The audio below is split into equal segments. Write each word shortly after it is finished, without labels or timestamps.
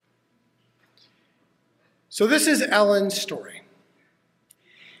So this is Ellen's story.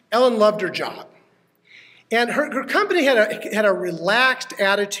 Ellen loved her job. And her company had a relaxed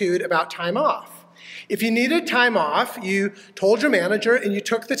attitude about time off. If you needed time off, you told your manager and you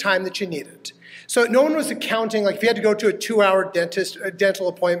took the time that you needed. So no one was accounting, like if you had to go to a 2-hour dental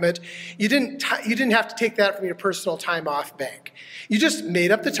appointment, you didn't have to take that from your personal time off bank. You just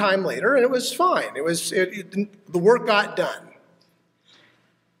made up the time later and it was fine. The work got done.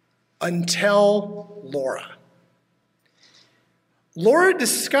 Until Laura. Laura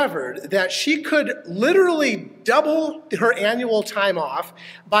discovered that she could literally double her annual time off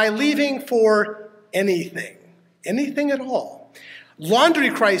by leaving for anything at all.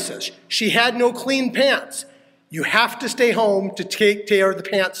 Laundry crisis, she had no clean pants. You have to stay home to take care of the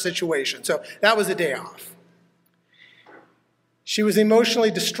pants situation. So that was a day off. She was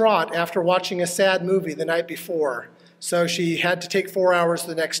emotionally distraught after watching a sad movie the night before, so she had to take 4 hours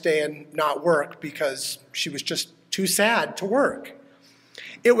the next day and not work because she was just too sad to work.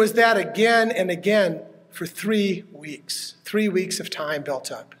 It was that again and again for 3 weeks. 3 weeks of time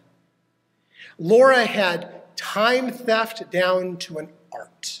built up. Laura had time theft down to an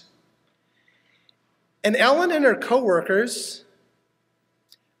art. And Ellen and her coworkers,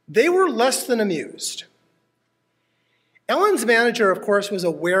 they were less than amused. Ellen's manager, of course, was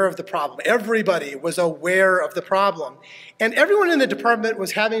aware of the problem. Everybody was aware of the problem. And everyone in the department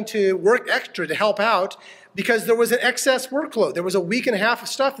was having to work extra to help out because there was an excess workload. There was a week and a half of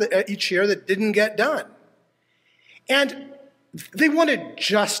stuff each year that didn't get done. And they wanted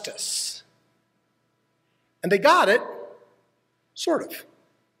justice. And they got it, sort of.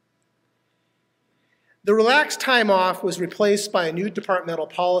 The relaxed time off was replaced by a new departmental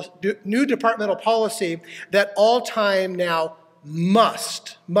policy that all time now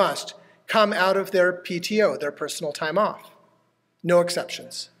must come out of their PTO, their personal time off. No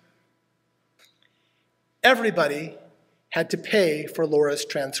exceptions. Everybody had to pay for Laura's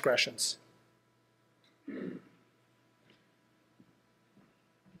transgressions.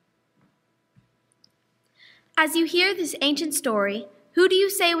 As you hear this ancient story, who do you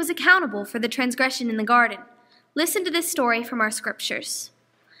say was accountable for the transgression in the garden? Listen to this story from our scriptures.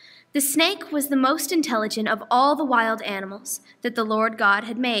 The snake was the most intelligent of all the wild animals that the Lord God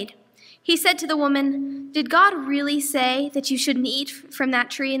had made. He said to the woman, "Did God really say that you shouldn't eat from that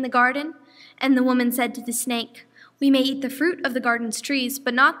tree in the garden?" And the woman said to the snake, "We may eat the fruit of the garden's trees,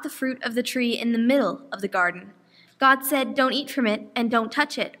 but not the fruit of the tree in the middle of the garden. God said, 'Don't eat from it and don't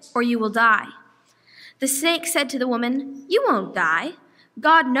touch it, or you will die.'" The snake said to the woman, "You won't die.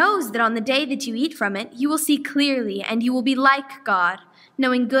 God knows that on the day that you eat from it, you will see clearly, and you will be like God,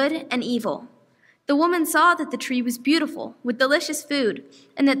 knowing good and evil." The woman saw that the tree was beautiful, with delicious food,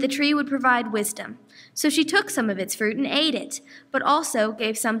 and that the tree would provide wisdom. So she took some of its fruit and ate it, but also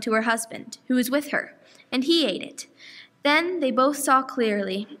gave some to her husband, who was with her, and he ate it. Then they both saw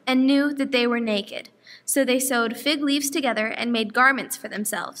clearly, and knew that they were naked. So they sewed fig leaves together and made garments for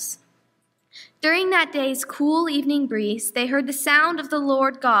themselves. During that day's cool evening breeze, they heard the sound of the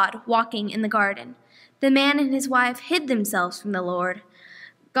Lord God walking in the garden. The man and his wife hid themselves from the Lord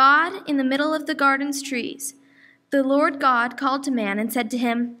God in the middle of the garden's trees. The Lord God called to man and said to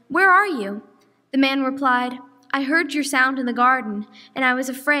him, "Where are you?" The man replied, "I heard your sound in the garden, and I was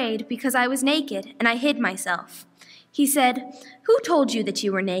afraid because I was naked, and I hid myself." He said, "Who told you that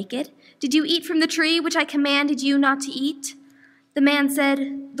you were naked? Did you eat from the tree which I commanded you not to eat?" The man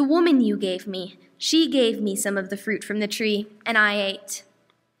said, "The woman you gave me, she gave me some of the fruit from the tree, and I ate."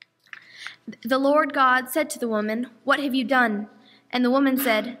 The Lord God said to the woman, "What have you done?" And the woman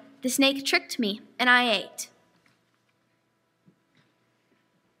said, "The snake tricked me, and I ate."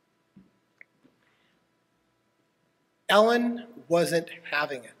 Ellen wasn't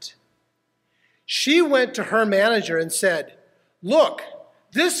having it. She went to her manager and said, "Look,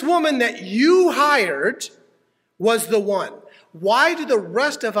 this woman that you hired was the one. Why do the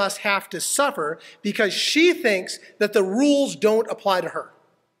rest of us have to suffer because she thinks that the rules don't apply to her?"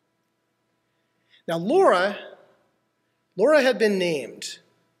 Now, Laura had been named,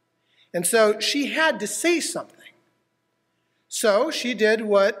 and so she had to say something. So she did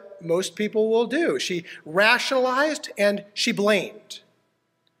what most people will do. She rationalized and she blamed.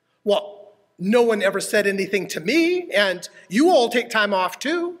 "Well, no one ever said anything to me, and you all take time off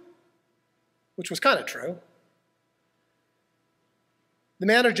too," which was kind of true. The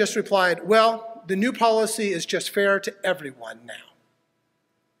manager just replied, "Well, the new policy is just fair to everyone now."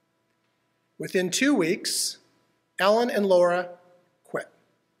 Within 2 weeks, Ellen and Laura quit.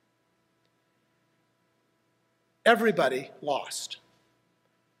 Everybody lost.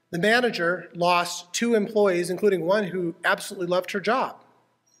 The manager lost 2 employees, including one who absolutely loved her job.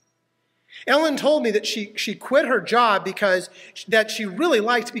 Ellen told me that she quit her job that she really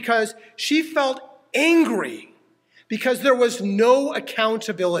liked because she felt angry because there was no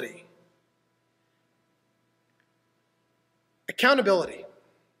accountability. Accountability.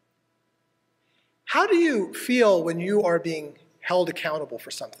 How do you feel when you are being held accountable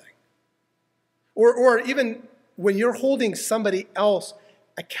for something? Or even when you're holding somebody else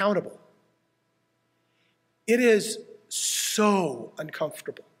accountable? It is so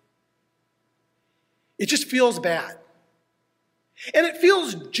uncomfortable. It just feels bad. And it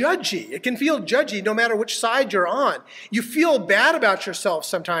feels judgy. It can feel judgy no matter which side you're on. You feel bad about yourself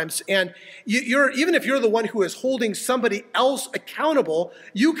sometimes, and even if you're the one who is holding somebody else accountable,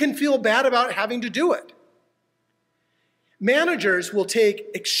 you can feel bad about having to do it. Managers will take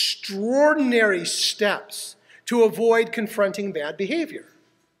extraordinary steps to avoid confronting bad behavior,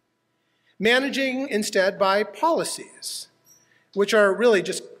 managing instead by policies, which are really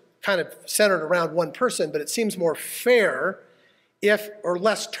just kind of centered around one person, but it seems more fair or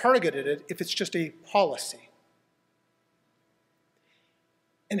less targeted if it's just a policy.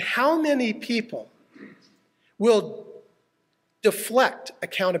 And how many people will deflect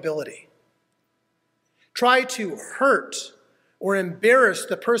accountability, try to hurt or embarrass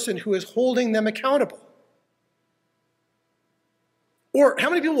the person who is holding them accountable? Or how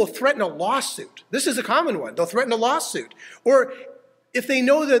many people will threaten a lawsuit? This is a common one. They'll threaten a lawsuit. Or if they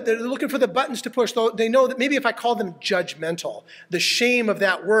know that they're looking for the buttons to push, they know that maybe if I call them judgmental, the shame of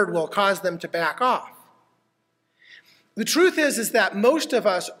that word will cause them to back off. The truth is that most of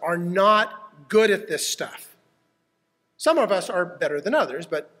us are not good at this stuff. Some of us are better than others,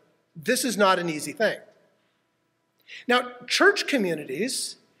 but this is not an easy thing. Now, church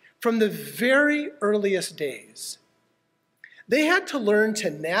communities, from the very earliest days, they had to learn to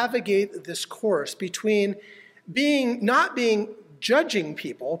navigate this course between not being judging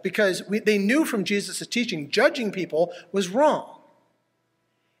people, because they knew from Jesus' teaching judging people was wrong,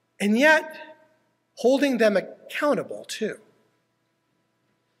 and yet holding them accountable too.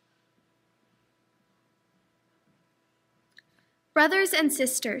 Brothers and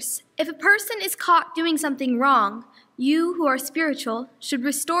sisters, if a person is caught doing something wrong, you who are spiritual should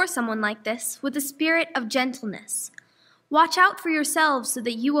restore someone like this with a spirit of gentleness. Watch out for yourselves so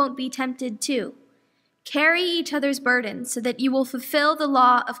that you won't be tempted too. Carry each other's burdens so that you will fulfill the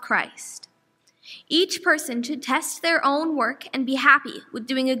law of Christ. Each person should test their own work and be happy with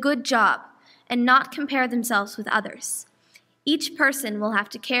doing a good job and not compare themselves with others. Each person will have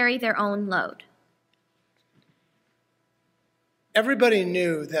to carry their own load. Everybody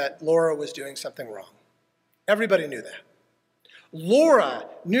knew that Laura was doing something wrong. Everybody knew that. Laura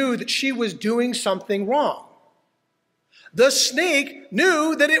knew that she was doing something wrong. The snake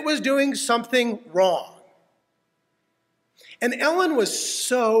knew that it was doing something wrong. And Ellen was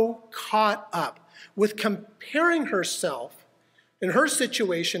so caught up with comparing herself and her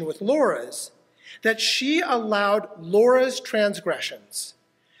situation with Laura's that she allowed Laura's transgressions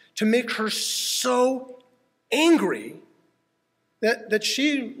to make her so angry that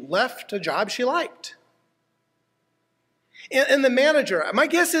she left a job she liked. And the manager, my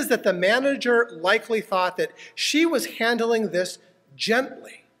guess is that the manager likely thought that she was handling this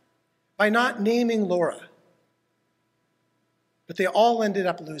gently by not naming Laura. But they all ended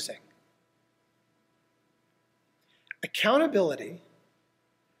up losing. Accountability,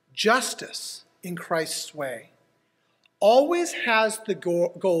 justice in Christ's way, always has the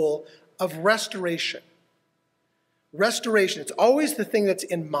goal of restoration. Restoration, it's always the thing that's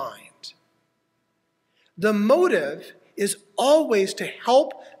in mind. The motive is always to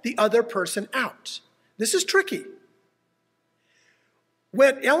help the other person out. This is tricky.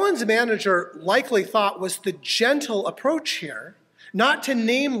 What Ellen's manager likely thought was the gentle approach here, not to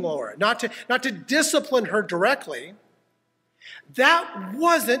name Laura, not to discipline her directly, that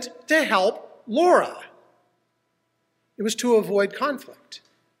wasn't to help Laura. It was to avoid conflict.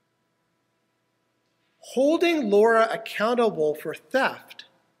 Holding Laura accountable for theft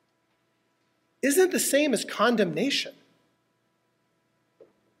isn't the same as condemnation.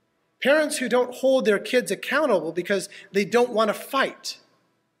 Parents who don't hold their kids accountable because they don't want to fight.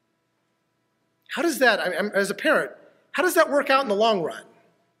 How does that, as a parent, how does that work out in the long run?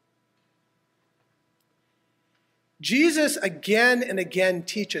 Jesus again and again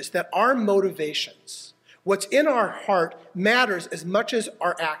teaches that our motivations, what's in our heart, matters as much as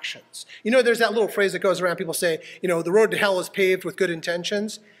our actions. You know, there's that little phrase that goes around, people say, the road to hell is paved with good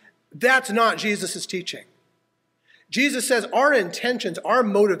intentions. That's not Jesus' teaching. Jesus says our intentions, our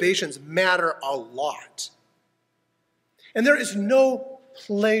motivations matter a lot. And there is no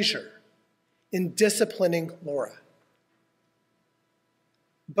pleasure in disciplining Laura.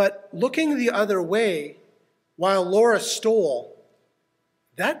 But looking the other way while Laura stole,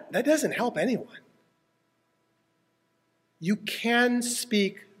 that doesn't help anyone. You can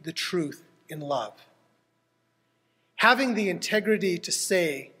speak the truth in love. Having the integrity to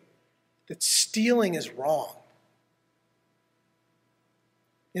say that stealing is wrong.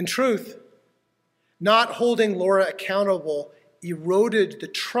 In truth, not holding Laura accountable eroded the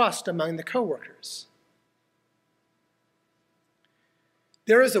trust among the coworkers.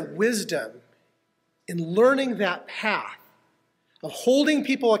 There is a wisdom in learning that path of holding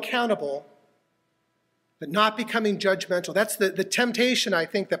people accountable but not becoming judgmental. That's the temptation, I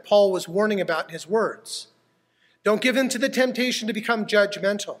think, that Paul was warning about in his words. Don't give in to the temptation to become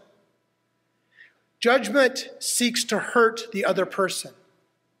judgmental. Judgment seeks to hurt the other person.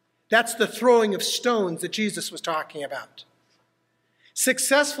 That's the throwing of stones that Jesus was talking about.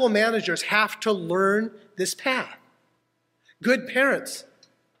 Successful managers have to learn this path. Good parents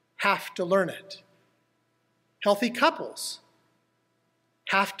have to learn it. Healthy couples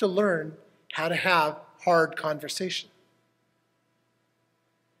have to learn how to have hard conversation.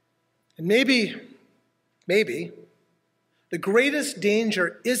 And maybe the greatest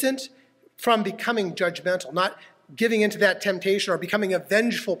danger isn't from becoming judgmental, not giving into that temptation or becoming a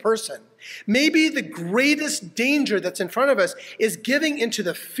vengeful person. Maybe the greatest danger that's in front of us is giving into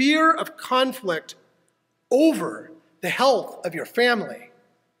the fear of conflict over the health of your family,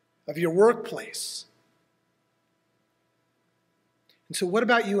 of your workplace. And so what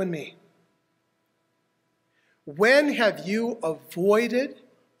about you and me? When have you avoided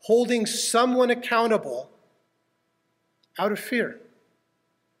holding someone accountable out of fear?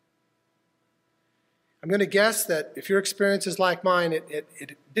 I'm going to guess that if your experience is like mine,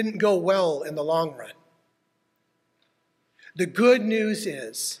 it didn't go well in the long run. The good news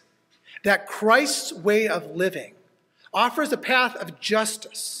is that Christ's way of living offers a path of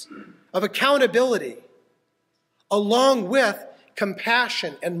justice, of accountability, along with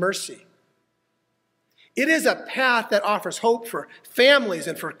compassion and mercy. It is a path that offers hope for families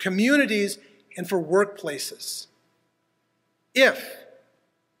and for communities and for workplaces. If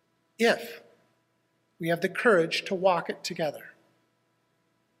we have the courage to walk it together.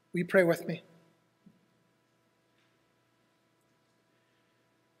 Will you pray with me?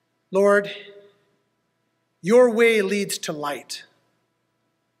 Lord, your way leads to light,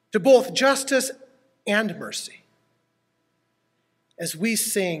 to both justice and mercy. As we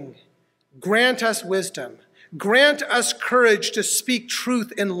sing, grant us wisdom, grant us courage to speak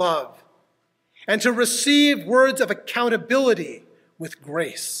truth in love, and to receive words of accountability with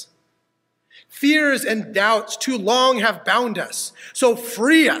grace. Fears and doubts too long have bound us, so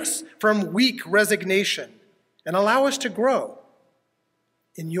free us from weak resignation and allow us to grow.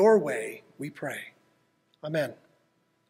 In your way, we pray. Amen.